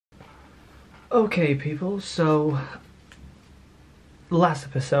Okay people, so last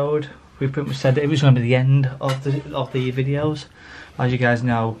episode we pretty much said that it was going to be the end of the videos. As you guys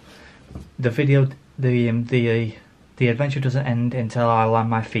know, the adventure doesn't end until I land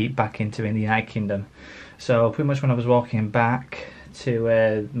my feet back into in the United Kingdom. So pretty much when I was walking back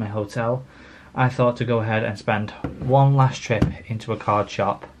to my hotel, I thought to go ahead and spend one last trip into a card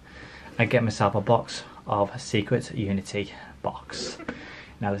shop and get myself a box of Secret Unity box.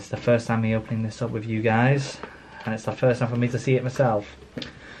 Now this is the first time me opening this up with you guys, and it's the first time for me to see it myself.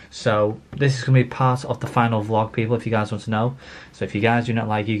 So this is going to be part of the final vlog, people, if you guys want to know. So if you guys do not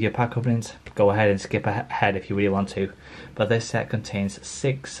like Yu-Gi-Oh pack openings, go ahead and skip ahead if you really want to. But this set contains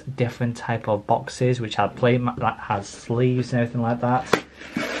 6 different type of boxes, which have has sleeves and everything like that.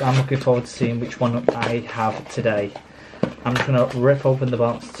 So I'm looking forward to seeing which one I have today. I'm just going to rip open the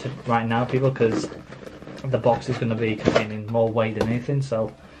box right now, people, because the box is going to be containing more weight than anything,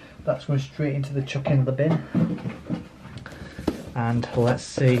 so that's going straight into the chuck in the bin. And let's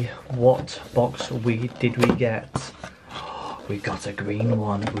see what box we get. We got a green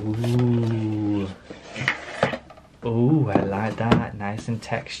one. Ooh, I like that. Nice and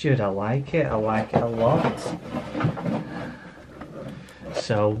textured. I like it. I like it a lot.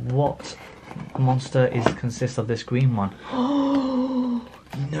 So what monster consists of this green one?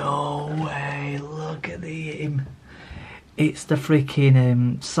 No way, look at him. It's the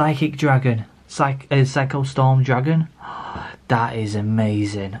freaking Psychic Dragon. Psycho Storm Dragon. That is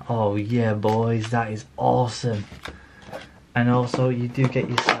amazing. Oh yeah boys, that is awesome. And also you do get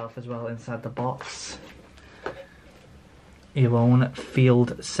yourself as well inside the box your own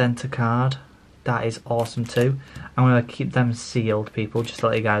field center card. That is awesome too. I'm going to keep them sealed, people, just to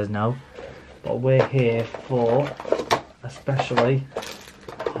let you guys know. But we're here for especially...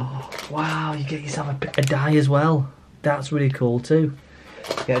 Oh, wow, you get yourself a die as well. That's really cool too.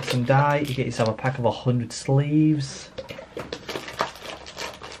 You get some die, you get yourself a pack of 100 sleeves.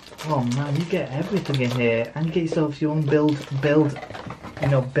 Oh man, you get everything in here, and you get yourself your own build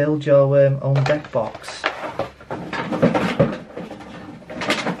your own deck box.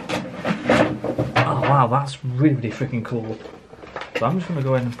 Oh wow, that's really freaking cool. So I'm just going to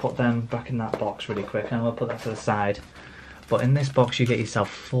go ahead and put them back in that box really quick, and I'm going to put that to the side. But in this box you get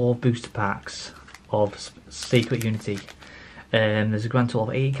yourself 4 booster packs of Secret Unity. There's a grand total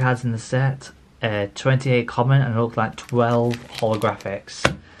of 8 cards in the set, 28 common, and it looks like 12 holographics.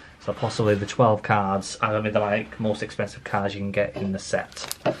 So possibly the 12 cards are going to be the most expensive cards you can get in the set.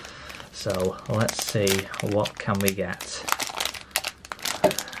 So let's see, what can we get?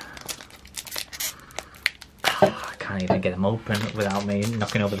 I can't even get them open without me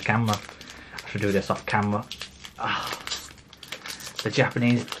knocking over the camera. I should do this off camera. The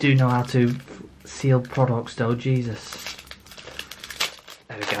Japanese do know how to seal products though, Jesus.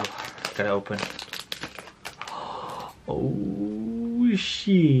 There we go, got it open. Oh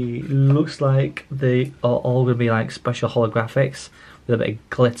shit, looks like they are all going to be like special holographics with a bit of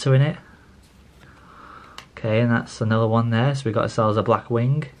glitter in it. Okay, and that's another one there. So we got ourselves a Black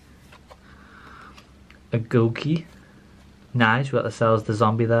Wing, a Goki. Nice, we got ourselves the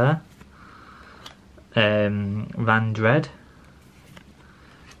zombie there. Van Dread.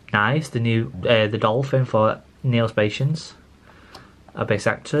 Nice, the new the dolphin for Neil's Patience. Base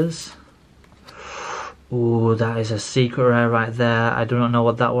actors. Ooh, that is a secret rare right there. I do not know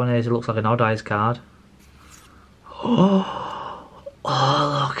what that one is. It looks like an Odd Eyes card. Oh,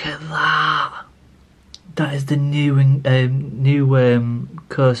 look at that. That is the new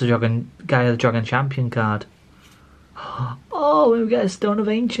Curse of Dragon, Gaia the Dragon Champion card. Oh, we get a Stone of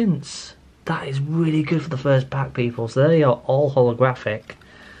Ancients. That is really good for the first pack, people. So they are all holographic.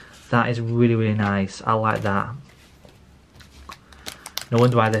 That is really, really nice. I like that. No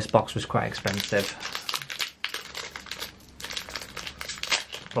wonder why this box was quite expensive.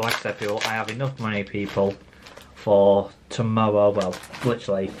 But like I said, people, I have enough money, people, for tomorrow. Well,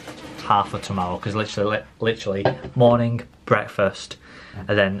 literally half of tomorrow, because literally morning, breakfast,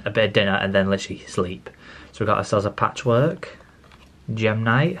 and then a bit of dinner, and then literally sleep. So we got ourselves a Patchwork, Gem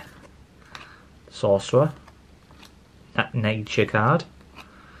Knight, Sorcerer, that Nature card.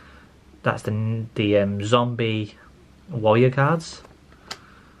 That's the Zombie Warrior cards.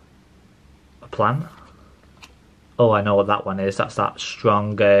 A Plant. Oh, I know what that one is. That's that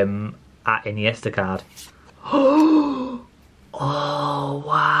strong at Iniesta card. Oh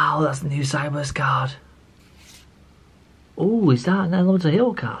wow, that's the new Cyber's card. Oh, is that an Elemental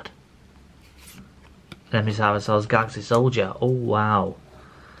Hero card? Then we have ourselves Galaxy Soldier. Oh wow.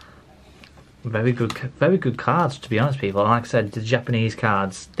 Very good cards, to be honest, people. And like I said, the Japanese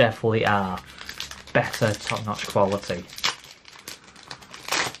cards definitely are better, top-notch quality.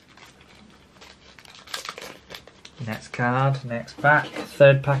 Next card, next pack,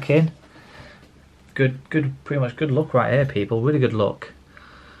 third pack in. Good, pretty much good luck right here, people. Really good luck.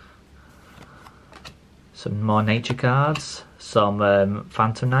 Some more nature cards, some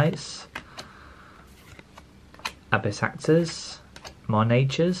Phantom Knights, Abyss Actors, more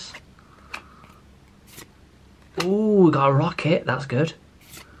natures. Ooh, we got a rocket, that's good.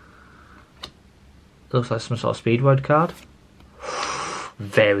 Looks like some sort of speed word card.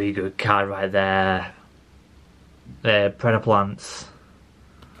 Very good card right there. Predaplants.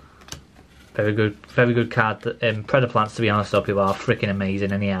 Very good card. Predaplants, to be honest though, people, are freaking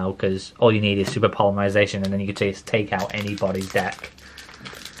amazing anyhow, because all you need is super polymerization and then you can just take out anybody's deck.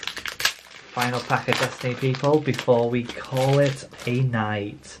 Final pack of Destiny, people, before we call it a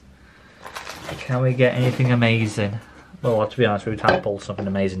night. Can we get anything amazing? Well, to be honest, we would have to pull something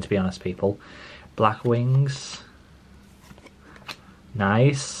amazing, to be honest, people. Black Wings.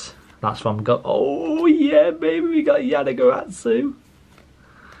 Nice. That's from oh yeah, baby, we got Yadagaratsu.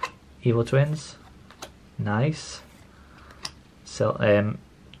 Evil Twins. Nice. So,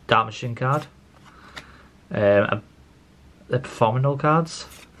 Dark Machine card. The Phenomenal cards.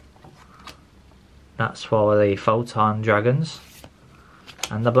 That's for the Photon Dragons.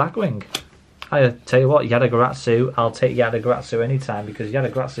 And the Blackwing. I tell you what, Yadagaratsu, I'll take Yadagaratsu anytime, because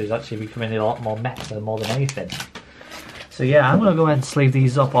Yadagaratsu is actually becoming a lot more meta more than anything. So yeah, I'm going to go ahead and sleeve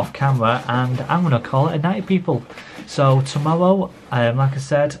these up off camera, and I'm going to call it a night, people. So tomorrow, like I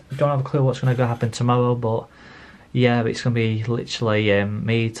said, don't have a clue what's going to happen tomorrow, but yeah, it's going to be literally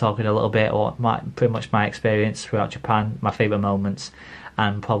me talking a little bit, or pretty much my experience throughout Japan, my favourite moments,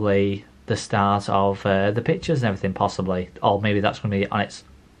 and probably the start of the pictures and everything, possibly. Or maybe that's going to be on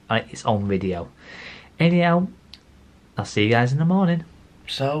its own video. Anyhow, I'll see you guys in the morning.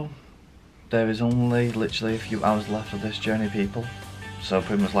 So, there is only literally a few hours left of this journey, people. So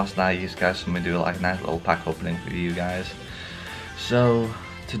pretty much last night you guys saw me do like a nice little pack opening for you guys. So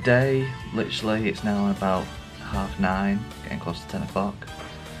today, literally it's now about 9:30, getting close to 10 o'clock.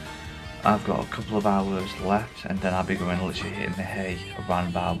 I've got a couple of hours left and then I'll be going literally hitting the hay around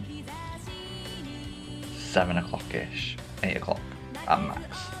about 7 o'clock-ish, 8 o'clock at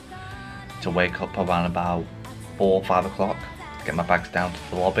max. To wake up around about 4 or 5 o'clock, to get my bags down to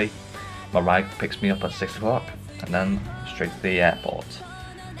the lobby. My ride picks me up at 6 o'clock and then straight to the airport.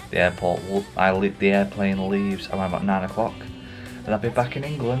 The airplane leaves around about 9 o'clock and I'll be back in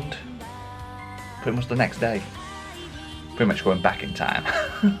England pretty much the next day. Pretty much going back in time.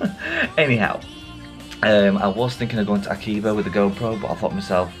 Anyhow, I was thinking of going to Akiba with the GoPro, but I thought to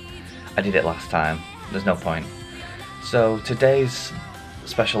myself, I did it last time, there's no point. So today's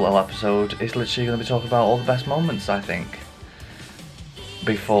special little episode is literally going to be talking about all the best moments, I think,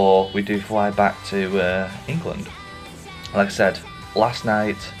 before we do fly back to England. Like I said, last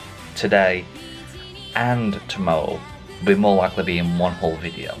night, today, and tomorrow will be more likely to be in one whole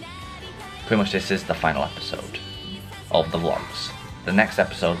video. Pretty much this is the final episode of the vlogs. The next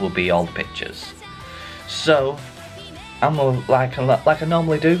episode will be all the pictures. So, I'm like I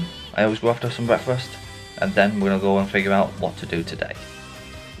normally do, I always go after some breakfast, and then we're going to go and figure out what to do today.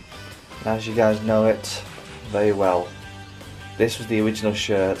 As you guys know it very well, this was the original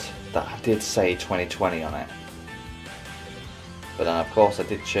shirt that did say 2020 on it. But then of course I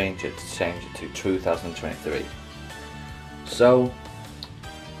did change it to 2023. So,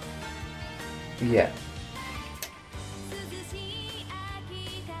 yeah.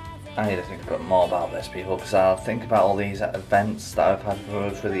 I need to think a bit more about this, people, because I'll think about all these events that I've had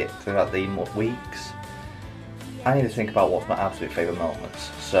throughout the weeks. I need to think about what's my absolute favourite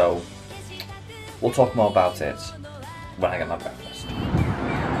moments. So, we'll talk more about it when I get my breakfast.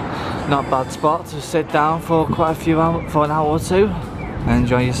 Not a bad spot to sit down for quite a few hours, for an hour or two, and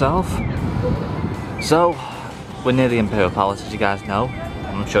enjoy yourself. So, we're near the Imperial Palace, as you guys know.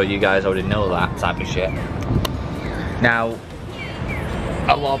 I'm sure you guys already know that type of shit. Now,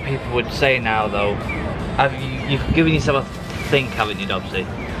 a lot of people would say now though, you've given yourself a think, haven't you, Dobbsy,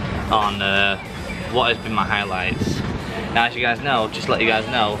 on what has been my highlights. Now, as you guys know, just to let you guys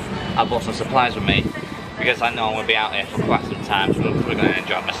know, I brought some supplies with me because I know I'm going to be out here for quite some time, so we're going to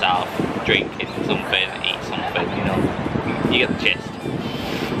enjoy myself, drinking something, eat something, you know, you get the gist.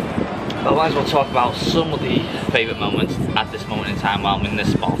 But I might as well talk about some of the favourite moments at this moment in time while I'm in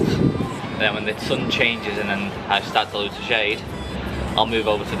this spot. And then when the sun changes and then I start to lose the shade, I'll move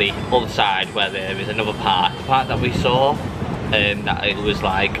over to the other side where there is another part. The part that we saw, that it was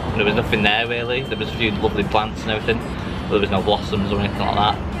like, there was nothing there really. There was a few lovely plants and everything, but there was no blossoms or anything like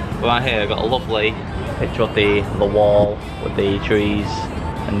that. But right here I've got a lovely picture of the wall with the trees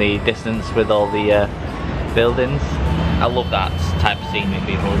and the distance with all the buildings. I love that type of scenery,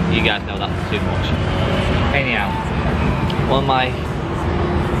 people. You guys know that too much. Anyhow, one of my...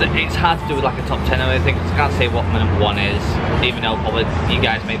 It's hard to do with like a top 10 or anything, because I can't say what my number 1 is, even though probably you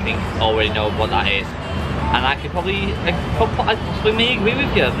guys may think already know what that is. And I could probably, I'd possibly may agree with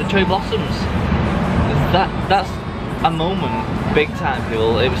you, the cherry blossoms. That's a moment, big time,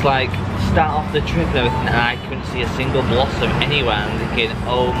 people. It was like, start off the trip and everything, and I couldn't see a single blossom anywhere. I'm thinking,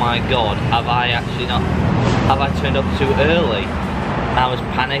 oh my god, have I turned up too early? And I was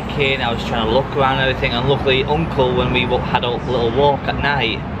panicking, I was trying to look around and everything, and luckily Uncle, when we had a little walk at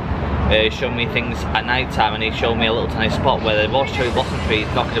night, showed me things at night time, and he showed me a little tiny spot where there was cherry blossom trees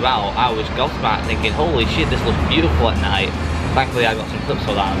knocking about. I was gobsmacked thinking, holy shit, this looks beautiful at night. Thankfully I got some clips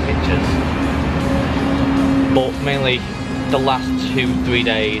of that and pictures. But mainly the last 2-3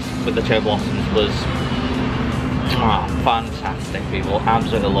 days with the cherry blossoms was fantastic, people.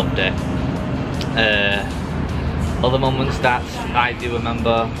 Absolutely loved it. Other moments that I do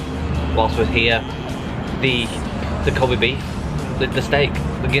remember whilst we're here, the Kobe beef, the steak,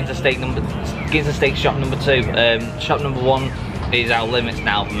 the Ginza steak shop number 2. Shop number 1 is out limits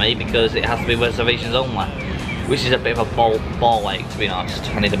now for me because it has to be reservations only, which is a bit of a ball ache, to be honest.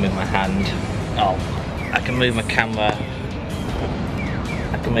 I need to move my hand. Oh, I can move my camera.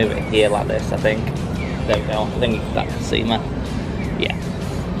 I can move it here like this, I think. There we go. I think that can see me. Yeah.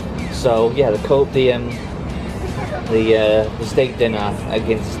 So yeah, the steak dinner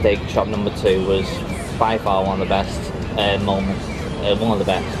against steak shop number 2 was by far one of the best moments. One of the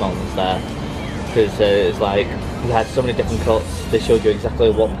best moments there, because it's like we had so many different cuts. They showed you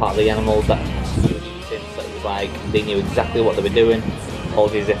exactly what part of the animals that you were eating, so it was like they knew exactly what they were doing.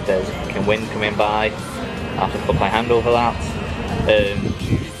 Apologies if there's a fucking wind coming by. I have to put my hand over that.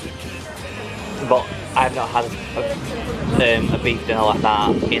 But I've not had a beef dinner like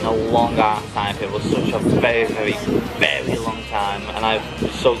that in a long ass time. It was such a very, very, very long time, and I'm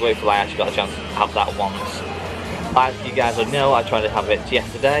so grateful I actually got a chance to have that once. As you guys would know, I tried to have it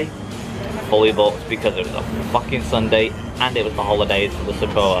yesterday, fully booked, because it was a fucking Sunday and it was the holidays for the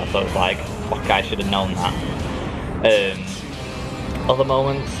Sakura, so it's like, fuck, I should have known that. Other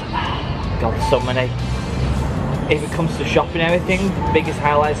moments, god, there's so many. If it comes to shopping and everything, the biggest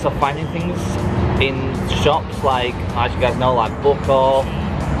highlights are finding things in shops like, as you guys know, like Booker,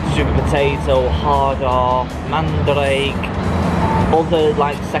 Super Potato, Hardor, Mandrake, other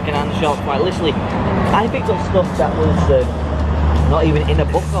like second-hand shops. Like literally, I picked up stuff that was not even in a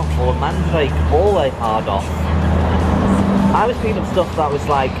Booker or a Mandrake or a Hardor. I was picking up stuff that was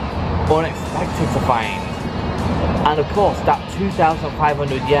like unexpected to find, and of course that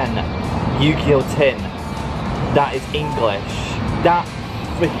 2,500 yen Yu-Gi-Oh tin that is English, that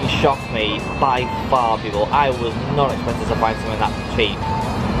freaking shocked me by far, people. I was not expecting to find something that cheap,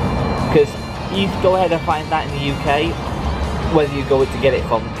 because you go ahead and find that in the UK, whether you go to get it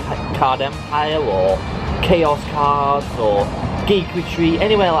from Card Empire or Chaos Cards or Geek Retreat,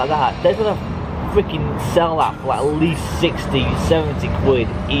 anywhere like that, they're gonna freaking sell that for like at least 60-70 quid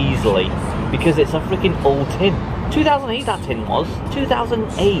easily, because it's a freaking old tin. 2008 that tin was.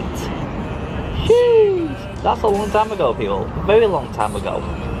 2008. Jeez, that's a long time ago, people. A very long time ago.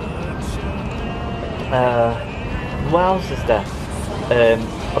 What else is there?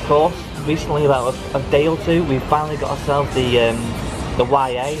 Of course, recently, about a day or two, we finally got ourselves the YA,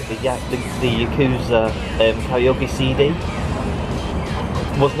 the Yakuza karaoke CD.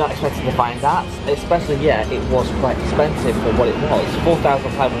 Was not expecting to find that, especially, yeah, it was quite expensive for what it was.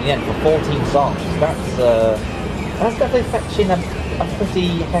 4,500 yen for 14 songs. That's definitely fetching a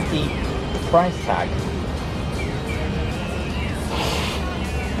pretty hefty price tag.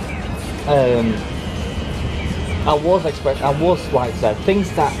 I was like I said, things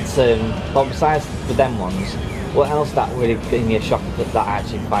that, well, besides the them ones, what else that really gave me a shock that I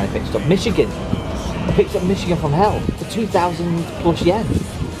actually finally picked up? Michigan. I picked up Michigan from Hell for 2,000 plus yen.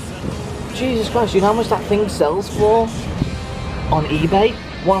 Jesus Christ, you know how much that thing sells for on eBay?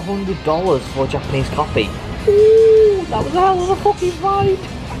 $100 for a Japanese copy. Ooh, that was a hell of a fucking fight.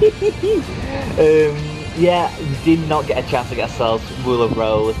 Yeah, we did not get a chance to get ourselves Rule of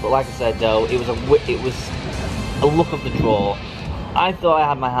Rose, but like I said though, it was a look of the draw. I thought I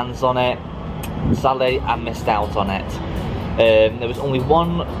had my hands on it. Sadly, I missed out on it. There was only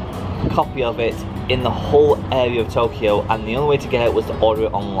one copy of it in the whole area of Tokyo, and the only way to get it was to order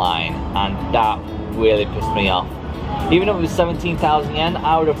it online, and that really pissed me off. Even though it was 17,000 yen,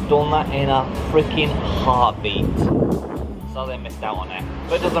 I would have done that in a freaking heartbeat. So they missed out on it.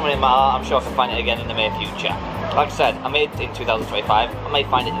 But it doesn't really matter, I'm sure I can find it again in the near future. Like I said, I made it in 2025, I may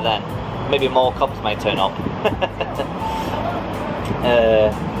find it then. Maybe more copies may turn up.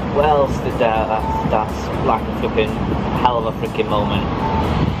 What else did that's like a flipping hell of a freaking moment.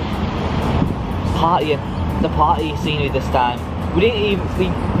 Partying, the party scenery this time. We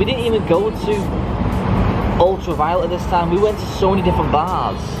didn't even go to Ultraviolet this time. We went to so many different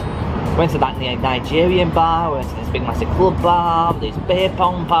bars. We went to that Nigerian bar, we went to this big massive club bar, this beer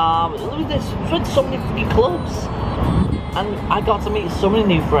pong bar. We went to so many freaking clubs. And I got to meet so many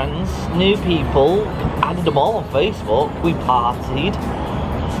new friends, new people. I did them all on Facebook. We partied.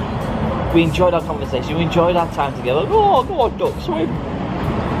 We enjoyed our conversation. We enjoyed our time together. Oh, go on, duck, swim.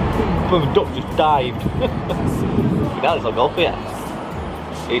 The duck just dived. Now it's not go for you.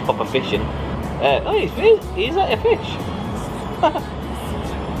 He's proper fishing. Oh, he's at a fish.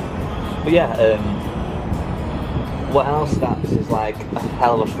 But yeah, what else that's is like a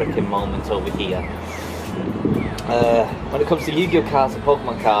hell of a freaking moment over here. When it comes to Yu-Gi-Oh cards and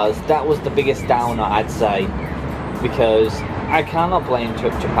Pokemon cards, that was the biggest downer, I'd say, because I cannot blame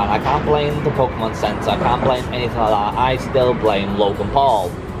Japan, I can't blame the Pokemon Center, I can't blame anything like that. I still blame Logan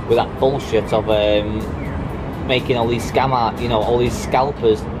Paul with that bullshit of making all these scam art, you know, all these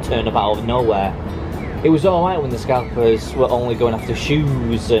scalpers turn up out of nowhere. It was alright when the scalpers were only going after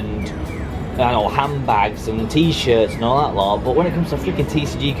shoes and I don't know, handbags and t-shirts and all that lot, but when it comes to freaking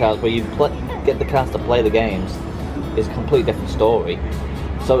TCG cards where you get the cards to play the games, it's a completely different story.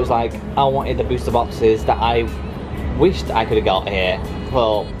 So it's like, I wanted the booster boxes that I wished I could have got here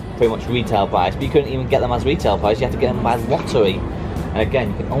for pretty much retail price, but you couldn't even get them as retail price, you have to get them by lottery. And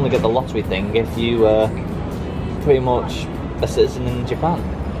again, you can only get the lottery thing if you pretty much a citizen in Japan.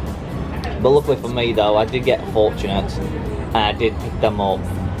 But luckily for me though, I did get fortunate and I did pick them up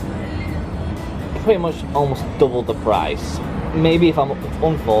pretty much almost double the price. Maybe if I'm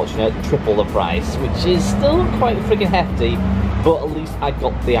unfortunate, triple the price, which is still quite freaking hefty, but at least I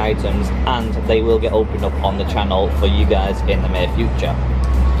got the items and they will get opened up on the channel for you guys in the near future.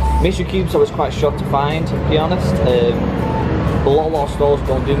 Mystery Cubes I was quite shocked to find, to be honest. A lot of stores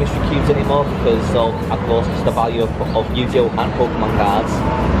don't do Mystery Cubes anymore because of course, it's the value of Yu-Gi-Oh and Pokemon cards.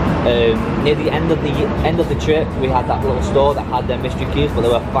 Near the end of the trip, we had that little store that had their Mystery Cubes, but they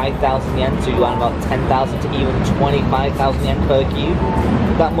were 5,000 yen to around about 10,000 to even 25,000 yen per cube.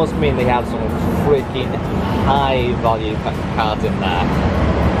 That must mean they have some freaking high value cards in there.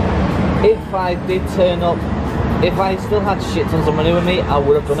 If I did turn up, if I still had shit tons of money with me, I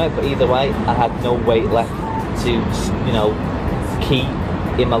would have done it, but either way, I had no weight left to, you know, keep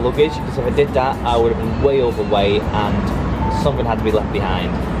in my luggage, because if I did that, I would have been way overweight and something had to be left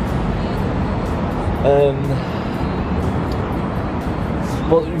behind.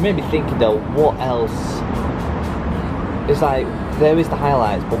 Well, you may be thinking though, what else? It's like, there is the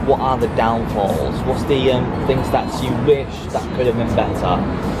highlights, but what are the downfalls? What's the things that you wish that could have been better?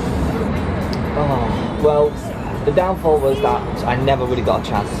 Oh, well, the downfall was that I never really got a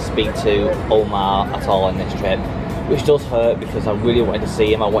chance to speak to Omar at all on this trip, which does hurt because I really wanted to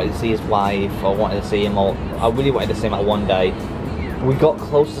see him. I wanted to see his wife. I wanted to see him all. I really wanted to see him at one day. We got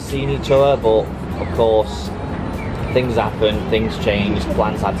close to seeing each other, but of course, things happened, things changed,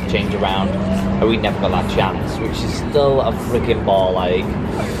 plans had to change around, and we never got that chance, which is still a freaking ball ache.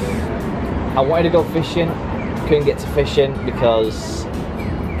 I wanted to go fishing, couldn't get to fishing because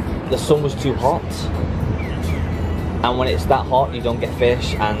the sun was too hot. And when it's that hot, you don't get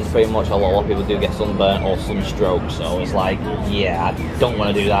fish, and pretty much a lot of people do get sunburn or sunstroke, so it's like, yeah, I don't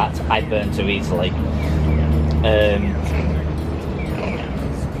want to do that. I burn too easily.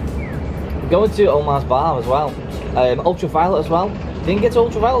 Going to Omar's bar as well. Ultraviolet as well. Didn't get to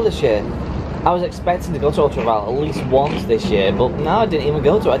Ultraviolet this year. I was expecting to go to Ultraviolet at least once this year, but no, I didn't even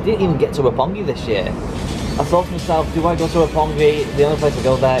go to it. I didn't even get to Roppongi this year. I thought to myself, do I go to Roppongi? The only place I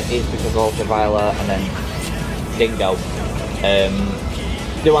go there is because of Ultraviolet, and then didn't go.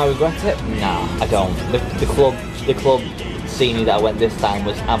 Do I regret it? Nah, I don't. The club scenery that I went this time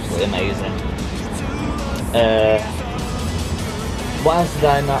was absolutely amazing. What else did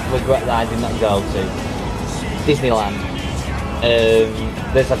I not regret that I did not go to? Disneyland.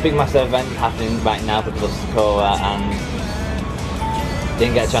 There's a big massive event happening right now because of Sakura, and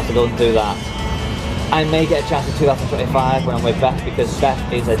didn't get a chance to go and do that. I may get a chance in 2025 when I'm with Beth, because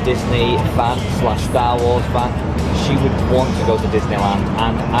Beth is a Disney fan / Star Wars fan. She would want to go to Disneyland,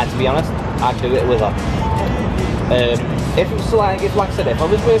 and to be honest, I'd do it with her. If it was like I said, if I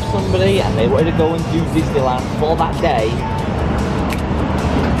was with somebody and they wanted to go and do Disneyland for that day,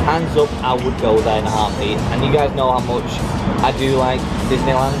 hands up, I would go there in a heartbeat. And you guys know how much I do like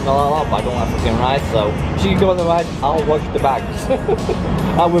Disneyland and all that, but I don't like fucking rides, so if you can go on the ride, I'll wash the bags.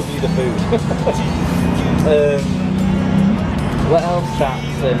 I'll review the food. What else?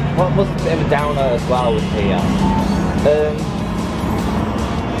 What was a bit of a downer as well with here?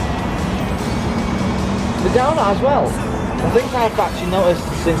 The downer as well. The things I've actually noticed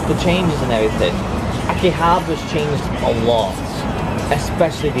since the changes and everything, actually hardware's changed a lot.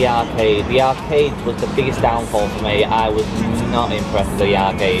 Especially the arcade. The arcade was the biggest downfall for me. I was not impressed with the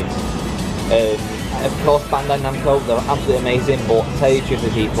arcades. Of course, Bandai Namco, they're absolutely amazing, but to tell you the truth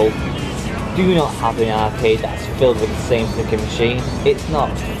with people, do not have an arcade that's filled with the same freaking machine. It's not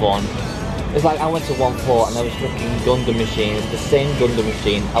fun. It's like I went to one floor and there was freaking Gundam machines, the same Gundam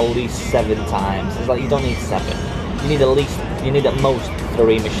machine at least 7 times. It's like you don't need 7. You need at most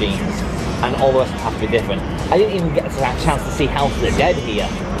 3 machines, and all the rest have to be different. I didn't even get a chance to see House of the Dead here.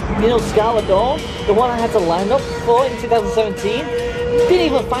 You know, Scarlet Dawn, the one I had to line up for in 2017, didn't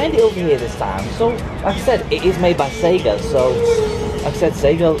even find it over here this time. So, like I said, it is made by Sega, so, like I said,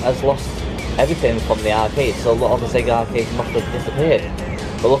 Sega has lost everything from the arcade, so a lot of the Sega arcades must have disappeared.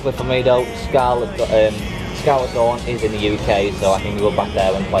 But luckily for me though, Scarlet Dawn is in the UK, so I can go back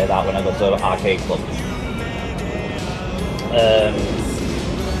there and play that when I go to arcade clubs.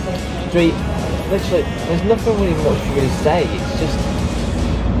 Literally, there's nothing really much to really say. It's just,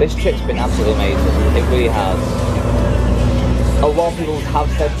 this trip's been absolutely amazing. It really has. A lot of people have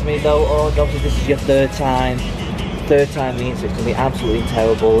said to me though, oh Dobbsy, this is your third time being, so it's going to be absolutely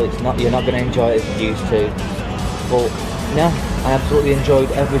terrible. You're not going to enjoy it as you used to. But no, I absolutely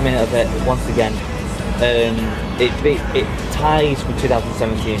enjoyed every minute of it. Once again, it ties with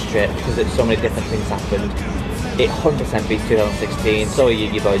 2017's trip because so many different things happened. It 100% beats 2016. So are you,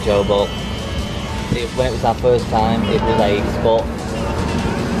 your boy Joe, but when it was our first time, it was ace. But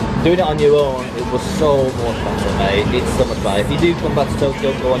doing it on your own, it was so much better, mate. It's so much better. If you do come back to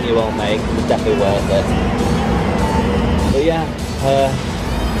Tokyo, go on your own, mate. It's definitely worth it. But yeah,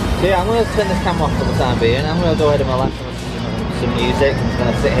 so yeah, I'm going to turn this camera off for the time being. I'm going to go ahead and relax on some music. I'm just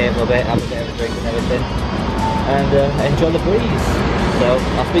going to sit here for a bit, have a bit of a drink and everything, and enjoy the breeze. So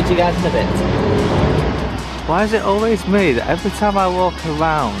I'll speak to you guys in a bit. Why is it always me that every time I walk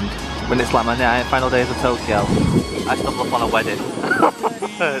around, when it's like my final days of Tokyo, I stumble upon a wedding?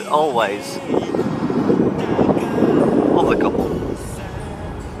 Always. Lovely couple.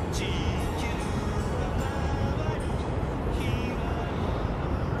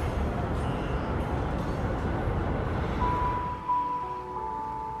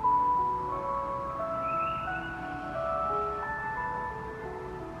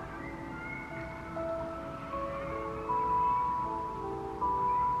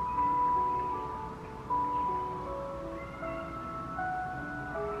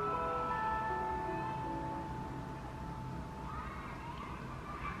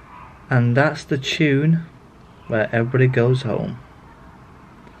 And that's the tune where everybody goes home.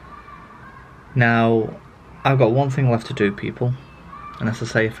 Now, I've got one thing left to do, people, and that's to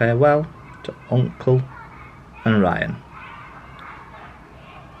say farewell to Uncle and Ryan.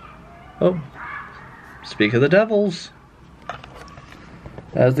 Oh, speak of the devils.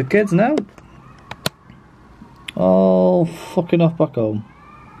 There's the kids now. Oh, fucking off back home.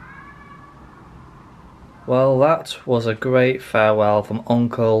 Well, that was a great farewell from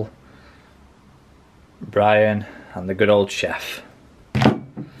Uncle, Brian and the good old chef.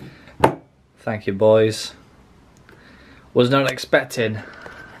 Thank you, boys. Was not expecting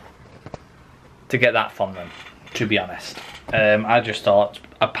to get that from them, to be honest. I just thought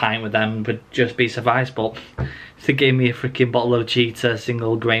a pint with them would just be suffice, but they gave me a freaking bottle of Cheetah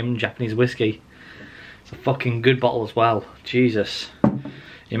single grain Japanese whiskey. It's a fucking good bottle as well. Jesus.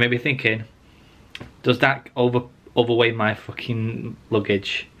 You may be thinking, does that overweigh my fucking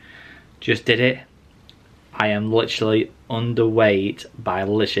luggage? Just did it. I am literally underweight by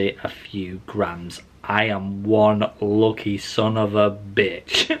literally a few grams. I am one lucky son of a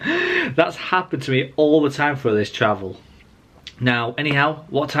bitch. That's happened to me all the time for this travel. Now, anyhow,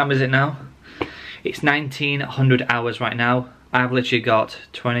 what time is it now? It's 1900 hours right now. I've literally got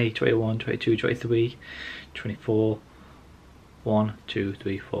 20, 21, 22, 23, 24, 1, 2,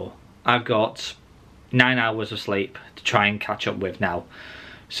 3, 4. I've got 9 hours of sleep to try and catch up with now.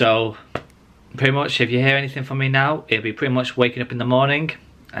 So, pretty much, if you hear anything from me now, it'll be pretty much waking up in the morning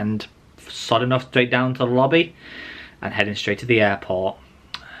and sodding off straight down to the lobby and heading straight to the airport.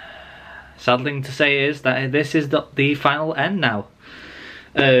 Sad thing to say is that this is the final end now.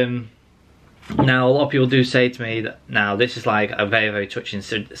 Now, a lot of people do say to me that now this is like a very, very touching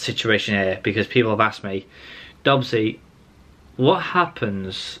situation here, because people have asked me, Dobbsy, what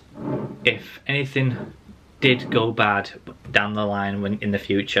happens if anything did go bad down the line in the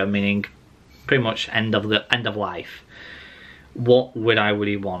future, meaning pretty much end of life? What would I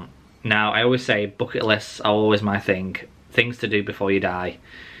really want? Now, I always say bucket lists are always my thing, things to do before you die,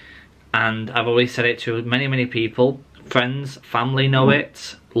 and I've always said it to many people. Friends, family know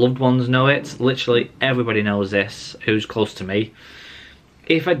it, loved ones know it. Literally everybody knows this who's close to me.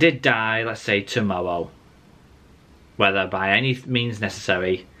 If I did die, let's say tomorrow, whether by any means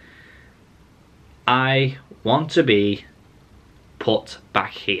necessary, I want to be put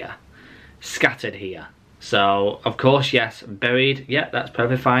back here, scattered here. So, of course, yes, buried, yeah, that's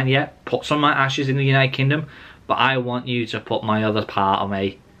perfectly fine, yeah. Put some of my ashes in the United Kingdom, but I want you to put my other part of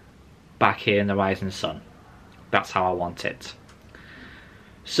me back here in the rising sun. That's how I want it.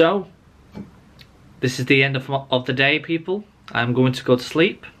 So, this is the end of the day, people. I'm going to go to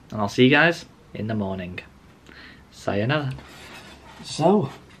sleep, and I'll see you guys in the morning. Sayonara.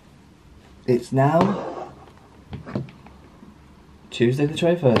 So, it's now Tuesday the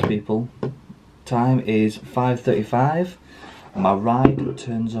 21st, people. Time is 5:35. My ride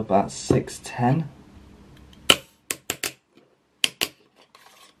turns up at 6:10.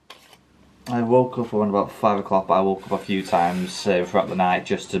 I woke up around about 5 o'clock, but I woke up a few times throughout the night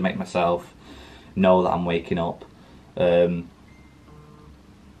just to make myself know that I'm waking up. Hang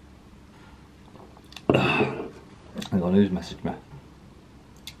on, who's messaged me?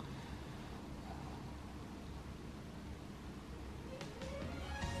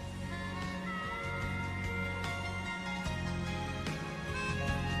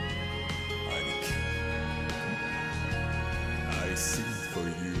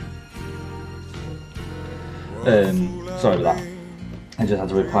 Sorry about that. I just had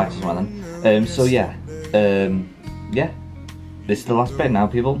to reply to someone then. So yeah, yeah. This is the last bit now,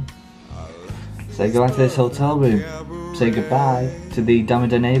 people. Say goodbye to this hotel room. Say goodbye to the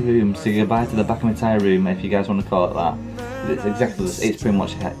Dobbsyrules room. Say goodbye to the back of my tire room, if you guys want to call it that. It's exactly this. It's pretty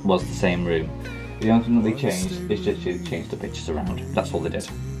much was the same room. The only thing that they changed is just to change the pictures around. That's all they did.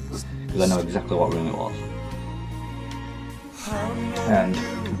 Because I know exactly what room it was. And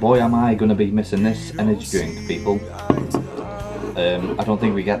boy, am I going to be missing this energy drink, people. I don't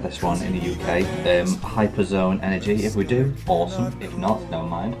think we get this one in the UK. Hyperzone Energy. If we do, awesome. If not, never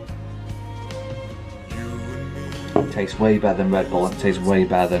mind. It tastes way better than Red Bull. It tastes way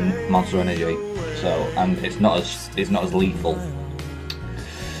better than Monster Energy. So, and it's not as lethal.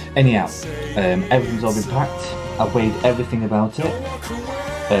 Anyhow, everything's all been packed. I weighed everything about it.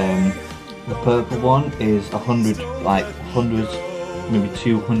 The purple one is 100, maybe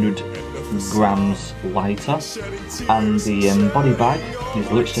 200 grams lighter, and the body bag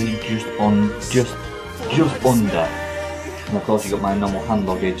is literally just under. And of course you got my normal hand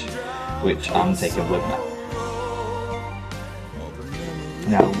luggage, which I'm taking with me.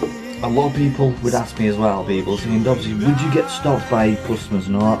 Now, a lot of people would ask me as well, people saying, Dobbsy, would you get stopped by customers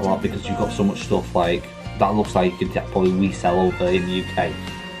and all that lot because you've got so much stuff like that looks like you could probably resell over in the UK?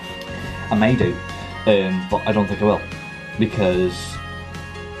 I may do, but I don't think I will, because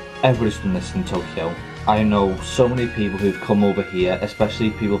everybody's done this in Tokyo. I know so many people who've come over here, especially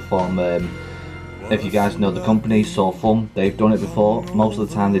people from, if you guys know the company, So Fun, they've done it before. Most of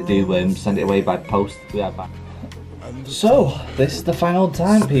the time they do send it away by post. So, this is the final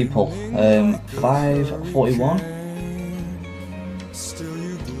time, people. 5:41.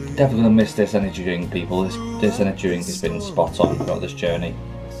 Definitely gonna miss this energy drink, people. This energy drink has been spot on throughout this journey.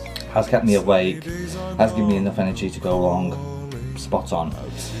 Has kept me awake, has given me enough energy to go along. Spot on.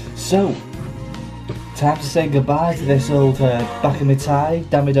 So, time to say goodbye to this old back of my tie,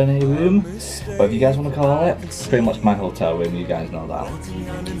 Dobbsyrules room, whatever you guys want to call it. It's pretty much my hotel room, you guys know that.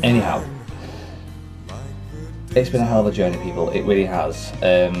 Anyhow, it's been a hell of a journey, people, it really has.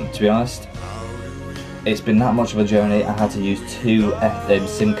 To be honest, it's been that much of a journey. I had to use 2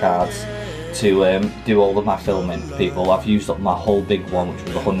 SIM cards to do all of my filming, people. I've used up my whole big one, which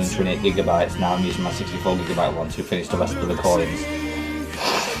was 128 gigabytes. Now I'm using my 64 gigabyte one to finish the rest of the recordings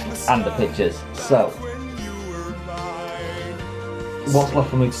and the pictures. So, what's left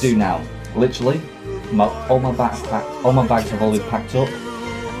for me to do now? Literally, all my bags have all been packed up.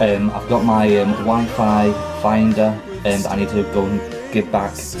 I've got my Wi-Fi finder, and I need to go and give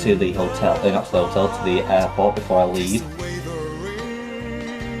back to the hotel, not to the hotel, to the airport before I leave.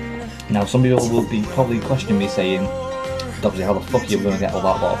 Now, some people will be probably questioning me, saying, Dobbsy, how the fuck are you going to get all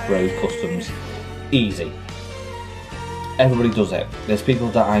that lot through customs? Easy. Everybody does it. There's people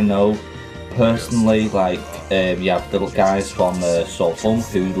that I know personally, like you have the guys from So Fun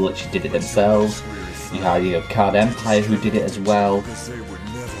who literally did it themselves. You have Card Empire who did it as well.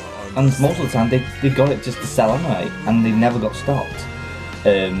 And most of the time they got it just to sell anyway, and they never got stopped.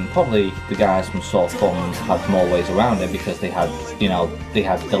 Probably the guys from So Fun had more ways around it because they had, they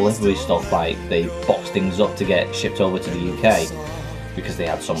had delivery stuff, like they boxed things up to get shipped over to the UK. because they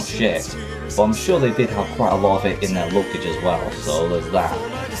had so much shit. But I'm sure they did have quite a lot of it in their luggage as well, so there's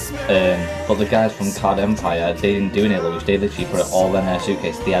that. But the guys from Card Empire, they didn't do any luggage, they literally put it all in their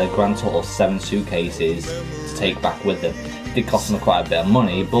suitcase. They had a grand total of 7 suitcases to take back with them. It did cost them quite a bit of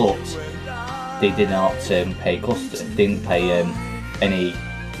money, but they did not pay custom, didn't pay any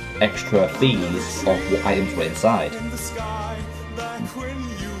extra fees of what items were inside.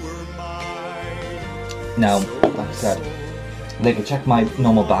 Now, like I said, they can check my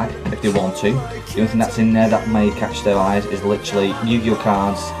normal bag if they want to. The only thing that's in there that may catch their eyes is literally Yu-Gi-Oh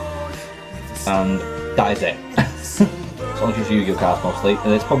cards, and that is it. It's all just Yu-Gi-Oh cards mostly.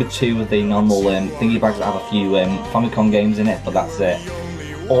 And there's probably 2 of the normal thingy bags that have a few Famicom games in it, but that's it.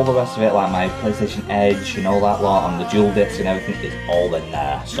 All the rest of it, like my PlayStation Edge and all that lot, and the dual discs and everything, is all in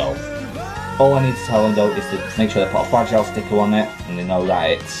there. So all I need to tell them though is to make sure they put a fragile sticker on it, and they know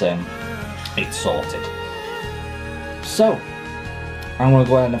that it's sorted. So I'm gonna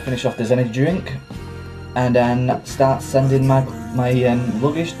go ahead and finish off this energy drink, and then start sending my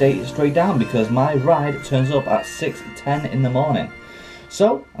luggage date straight down, because my ride turns up at 6:10 in the morning.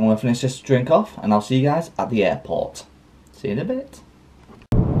 So I'm gonna finish this drink off, and I'll see you guys at the airport. See you in a bit.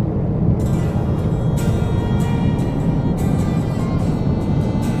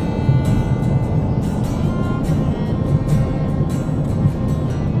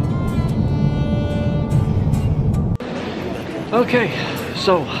 Okay,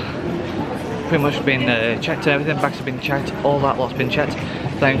 so pretty much been checked, everything, bags have been checked, all that lot's been checked.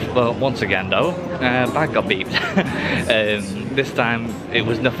 Well, once again though, bag got beeped. This time it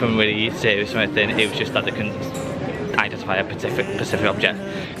was nothing really serious or anything, it was just that they couldn't identify a specific object.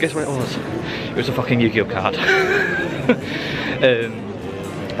 Guess what it was? It was a fucking Yu-Gi-Oh card.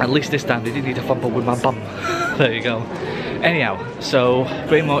 At least this time they didn't need to fumble with my bum. There you go. Anyhow, so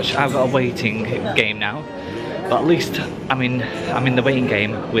pretty much I've got a waiting game now. But at least I'm in the waiting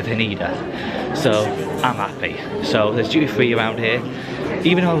game with Haneda, so I'm happy. So there's duty free around here.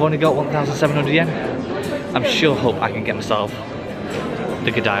 Even though I've only got 1,700 yen, I'm sure hope I can get myself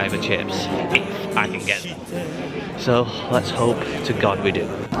the Godiva chips if I can get them. So let's hope to God we do.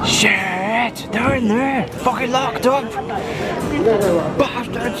 Shit! They're in there! Fucking locked up!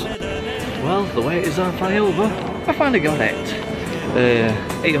 Bastards! Well, the wait is finally over. I finally got it.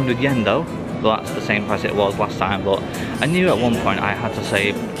 800 yen though. Well, that's the same price it was last time, but I knew at one point I had to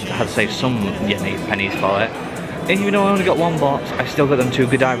save some pennies for it. And even though I only got 1 box, I still got them 2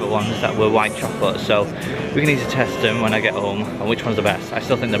 Godiva ones that were white chocolate, so we're gonna need to test them when I get home and which one's the best. I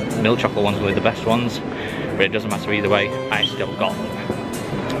still think the milk chocolate ones were the best ones, but it doesn't matter either way, I still got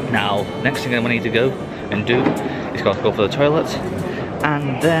them. Now, next thing I need to go and do is go for the toilet,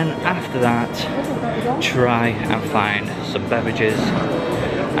 and then after that, try and find some beverages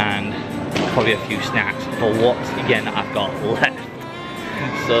and probably a few snacks for what yen I've got left.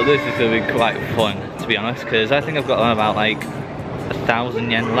 So this is going to be quite fun, to be honest, because I think I've got about like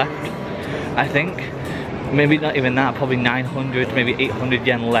 1,000 yen left, I think. Maybe not even that, probably 900, maybe 800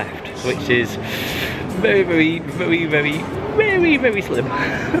 yen left, which is very, very, very, very, very, very slim.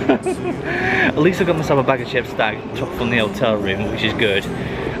 At least I got myself a bag of chips that I took from the hotel room, which is good.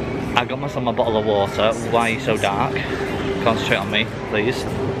 I got myself a bottle of water. Why are you so dark? Concentrate on me, please.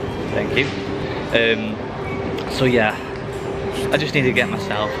 Thank you. So yeah, I just need to get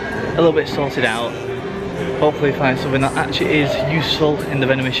myself a little bit sorted out. Hopefully find something that actually is useful in the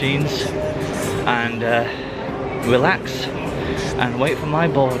vending machines, and relax and wait for my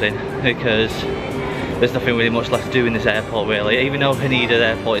boarding, because there's nothing really much left to do in this airport really. Even though Haneda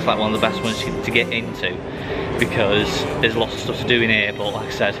Airport is like one of the best ones to get into, because there's lots of stuff to do in here, but like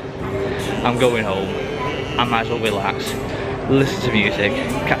I said, I'm going home. I might as well relax, listen to music,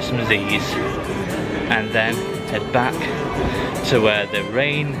 catch some Z's, and then head back to where the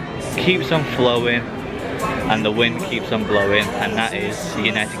rain keeps on flowing and the wind keeps on blowing, and that is the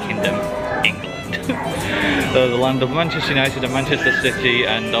United Kingdom, England. The land of Manchester United and Manchester City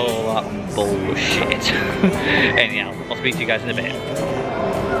and all that bullshit. Anyhow, I'll speak to you guys in a bit.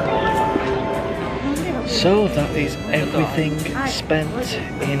 So that is everything spent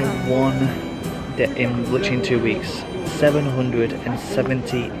in literally in 2 weeks.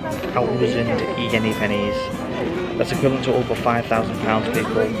 770,000 yenny pennies. That's equivalent to over £5,000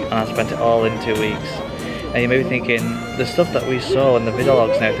 people, and I spent it all in 2 weeks. And you may be thinking, the stuff that we saw in the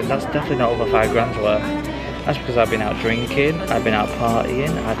vlogs and everything, that's definitely not over £5 worth. That's because I've been out drinking, I've been out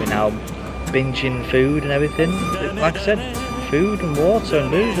partying, I've been out binging food and everything. Like I said, food and water and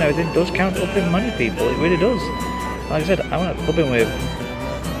booze and everything does count up in money, people, it really does. Like I said, I went clubbing with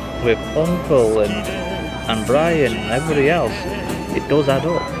Uncle and Brian and everybody else. It does add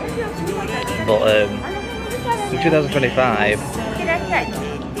up. But in 2025,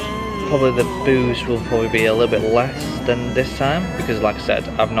 Probably the booze will probably be a little bit less than this time, because like I said,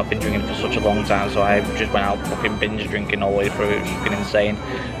 I've not been drinking for such a long time, so I just went out fucking binge drinking all the way through. It was fucking insane.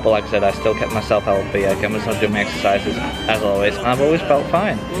 But like I said, I still kept myself healthy. I kept myself doing my exercises as always, and I've always felt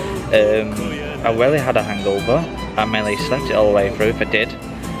fine. I rarely had a hangover. I mainly slept it all the way through. If I did,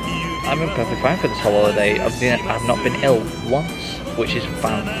 I've been perfectly fine for this whole holiday. I've not been ill once, which is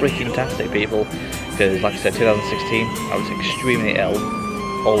fan-freaking-tastic, people. Because like I said, 2016, I was extremely ill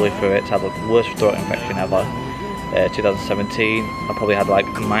all the way through it. I had the worst throat infection ever. 2017, I probably had like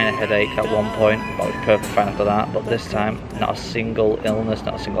a minor headache at one point, but I was perfectly fine after that. But this time, not a single illness,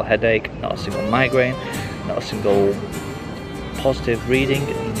 not a single headache, not a single migraine, not a single positive reading,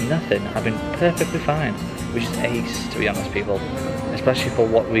 nothing. I've been perfectly fine, which is ace, to be honest, people. Especially for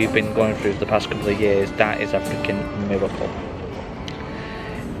what we've been going through for the past couple of years, that is a freaking miracle.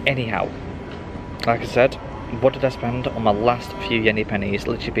 Anyhow, like I said, what did I spend on my last few yenny pennies?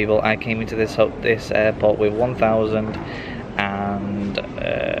 Literally, people, I came into this airport with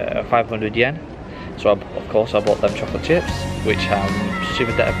 1,500 yen. So of course I bought them chocolate chips, which I'm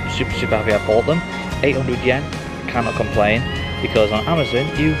super happy I bought them. 800 yen, cannot complain, because on Amazon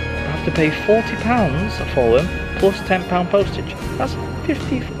you have to pay £40 for them plus £10 postage. That's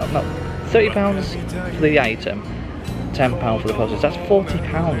 £30 for the item. £10 for the postage. That's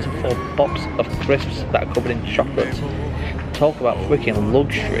 £40 for a box of crisps that are covered in chocolate. Talk about freaking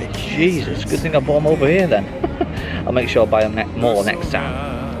luxury. Jesus, good thing I bought them over here then. I'll make sure I buy them more next time.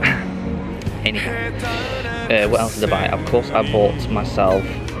 Anyhow, what else did I buy? Of course I bought myself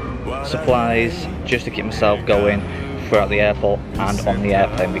supplies just to keep myself going throughout the airport and on the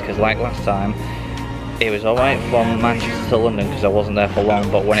airplane, because like last time, it was alright from Manchester to London because I wasn't there for long,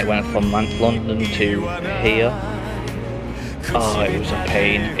 but when it went from London to here, oh, it was a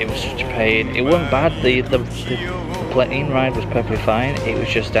pain. It was such a pain. It wasn't bad. The plane ride was perfectly fine. It was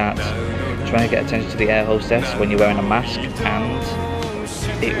just that trying to get attention to the air hostess when you're wearing a mask, and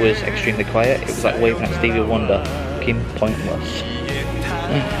it was extremely quiet. It was like waving at Stevie Wonder. Fucking pointless.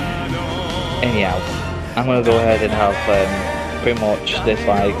 Anyhow, I'm gonna go ahead and have pretty much this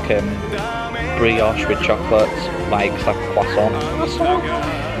like brioche with chocolate, like croissant.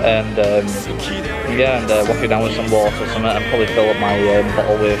 And yeah, and wash it down with some water or something, and probably fill up my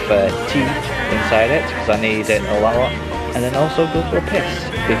bottle with tea inside it, because I need it a lot. And then also go for a piss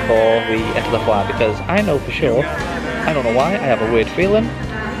before we enter the flight, because I know for sure, I don't know why, I have a weird feeling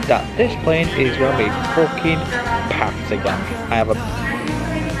that this plane is going to be fucking packed again. I have a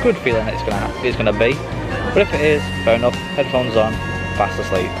good feeling it's gonna be, but if it is, fair enough. Headphones on, fast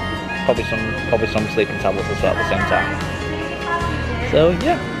asleep. Probably some sleeping tablets as well at the same time. So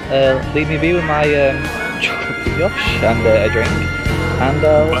yeah, leave me be with my chocolate brioche and a drink, and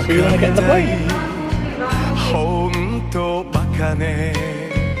we'll see you when I get in the plane.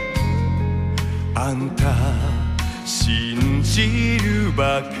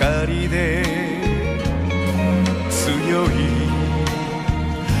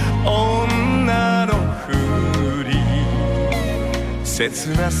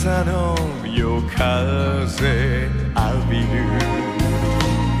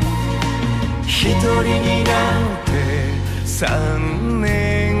一人になって3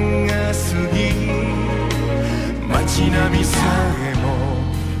年が過ぎ、街並みさえも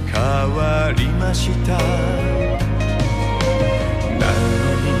変わりました。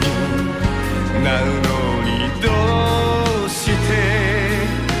なのにどうして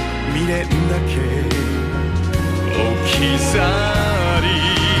未練だけ置き去り、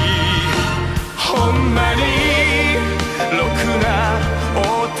ほんまにろくな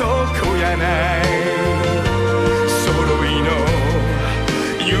男やない、揃いの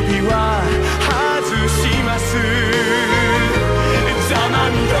指輪外します。ざま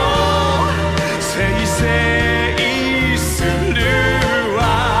んとせいせいするわ、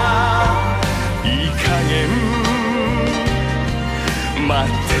いい加減待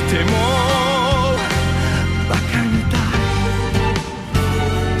っててもバカみたい。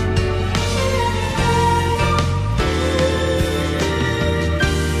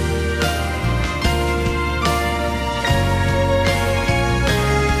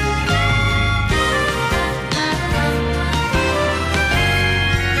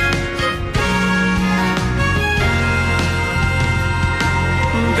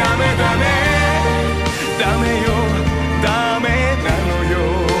ダメよ、ダメなのよ。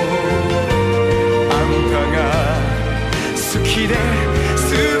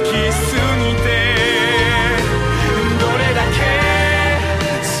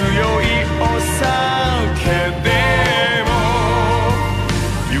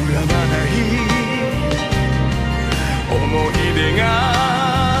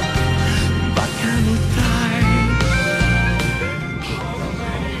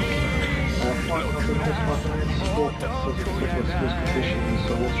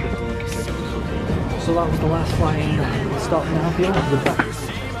peel the bags.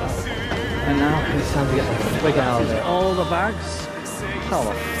 And now it's time to get the frig out of it. All the bags. How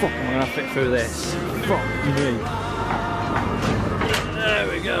the fuck am I gonna fit through this? Fuck me. There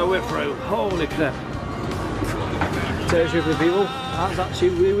we go, we're through. Holy crap. Tell you the truth with people, that's actually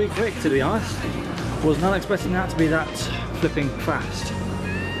really quick, to be honest. Was not expecting that to be that flipping fast.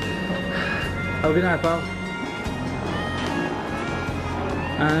 Have a good night, pal.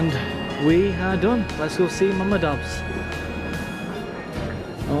 And we are done. Let's go see Mama Dobbs.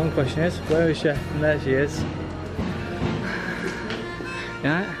 And one question is, where is she? And there she is.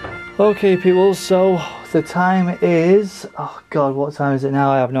 Yeah. Okay, people, so the time is, oh god, what time is it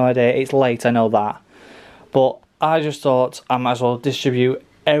now? I have no idea. It's late, I know that. But I just thought I might as well distribute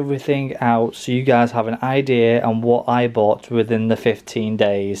everything out so you guys have an idea on what I bought within the 15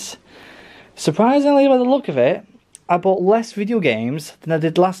 days. Surprisingly, by the look of it, I bought less video games than I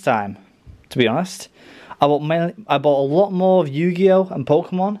did last time, to be honest. I bought a lot more of Yu-Gi-Oh! And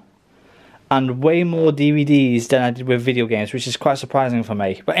Pokemon, and way more DVDs than I did with video games, which is quite surprising for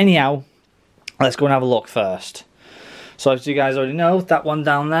me. But anyhow, let's go and have a look first. So as you guys already know, that one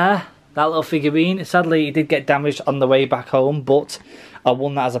down there, that little figurine, sadly it did get damaged on the way back home, but I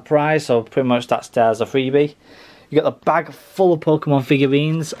won that as a prize, so pretty much that's there as a freebie. You got the bag full of Pokemon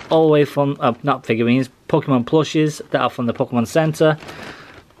figurines, all the way from, not figurines, Pokemon plushes that are from the Pokemon Center.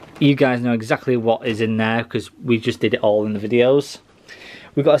 You guys know exactly what is in there because we just did it all in the videos.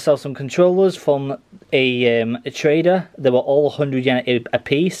 We've got ourselves some controllers from a trader. They were all 100 yen a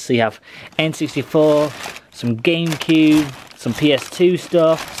piece. So you have N64, some GameCube, some PS2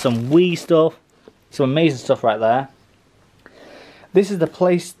 stuff, some Wii stuff, some amazing stuff right there. This is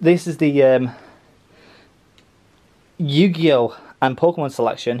the Yu-Gi-Oh! And Pokemon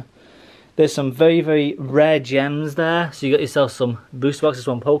selection. There's some very, very rare gems there. So you got yourself some booster boxes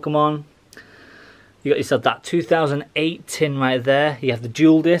from Pokemon. You got yourself that 2008 tin right there. You have the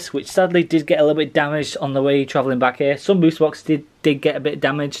dual disc, which sadly did get a little bit damaged on the way travelling back here. Some booster boxes did get a bit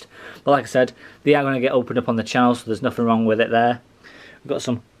damaged. But like I said, they are going to get opened up on the channel, so there's nothing wrong with it there. We've got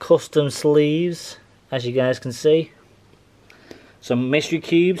some custom sleeves, as you guys can see. Some mystery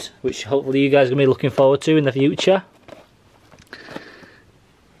cubes, which hopefully you guys are going to be looking forward to in the future.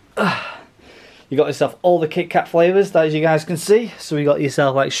 You got yourself all the Kit Kat flavours, as you guys can see. So we got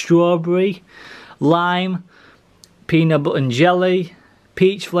yourself like strawberry, lime, peanut butter and jelly,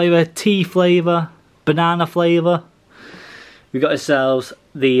 peach flavour, tea flavour, banana flavour. We got ourselves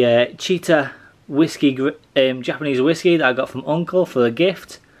the Cheetah whiskey, Japanese whiskey that I got from Uncle for a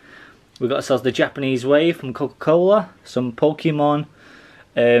gift. We got ourselves the Japanese Wave from Coca-Cola, some Pokemon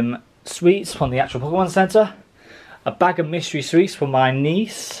sweets from the actual Pokemon Center, a bag of mystery sweets from my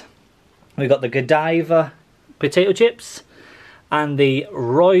niece. We got the Godiva potato chips and the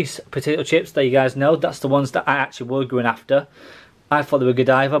Royce potato chips that you guys know. That's the ones that I actually were going after. I thought they were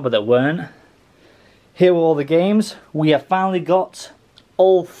Godiva, but they weren't. Here were all the games. We have finally got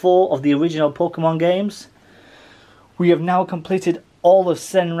all 4 of the original Pokemon games. We have now completed all of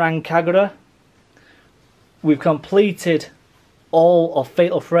Senran Kagura. We've completed all of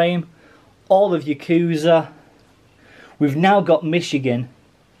Fatal Frame, all of Yakuza. We've now got Michigan.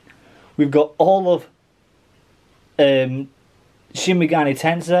 We've got all of Shin Megami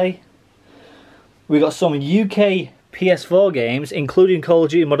Tensei. We've got some UK PS4 games, including Call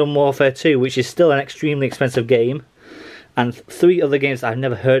of Duty Modern Warfare 2, which is still an extremely expensive game. And 3 other games that I've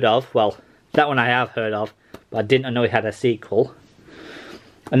never heard of. Well, that one I have heard of, but I didn't know it had a sequel.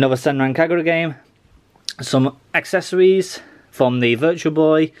 Another Senran Kagura game. Some accessories from the Virtual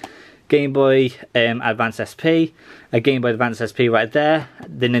Boy, Game Boy Advance SP, a Game Boy Advance SP right there,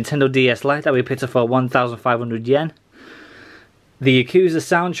 the Nintendo DS Lite that we picked up for 1,500 yen, the Yakuza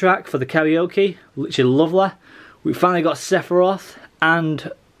soundtrack for the karaoke, which is lovely. We finally got Sephiroth and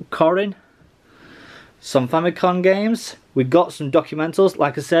Corrin, some Famicom games, we got some documentals.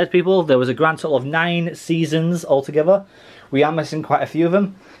 Like I said, people, there was a grand total of 9 seasons altogether. We are missing quite a few of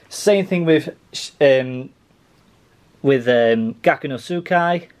them. Same thing with Gaku no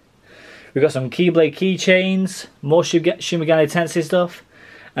Tsukai. We've got some Keyblade keychains, more Shin Megami Tensei stuff,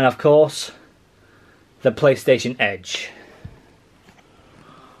 and of course, the PlayStation Edge.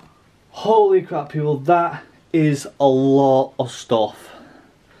 Holy crap, people, that is a lot of stuff.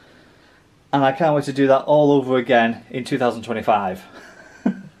 And I can't wait to do that all over again in 2025.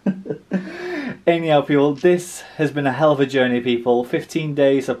 Anyhow, people, this has been a hell of a journey, people. 15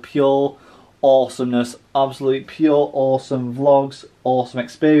 days of pure awesomeness, absolute pure awesome vlogs, awesome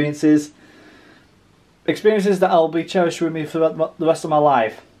experiences. Experiences that I'll be cherished with me for the rest of my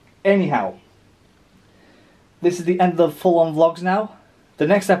life. Anyhow, this is the end of the full-on vlogs now. The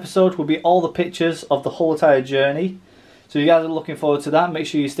next episode will be all the pictures of the whole entire journey. So if you guys are looking forward to that, make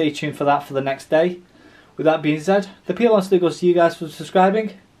sure you stay tuned for that for the next day. With that being said, the appeal honestly goes to you guys for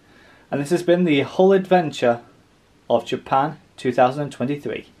subscribing. And this has been the whole adventure of Japan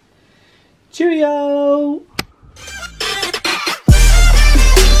 2023. Cheerio!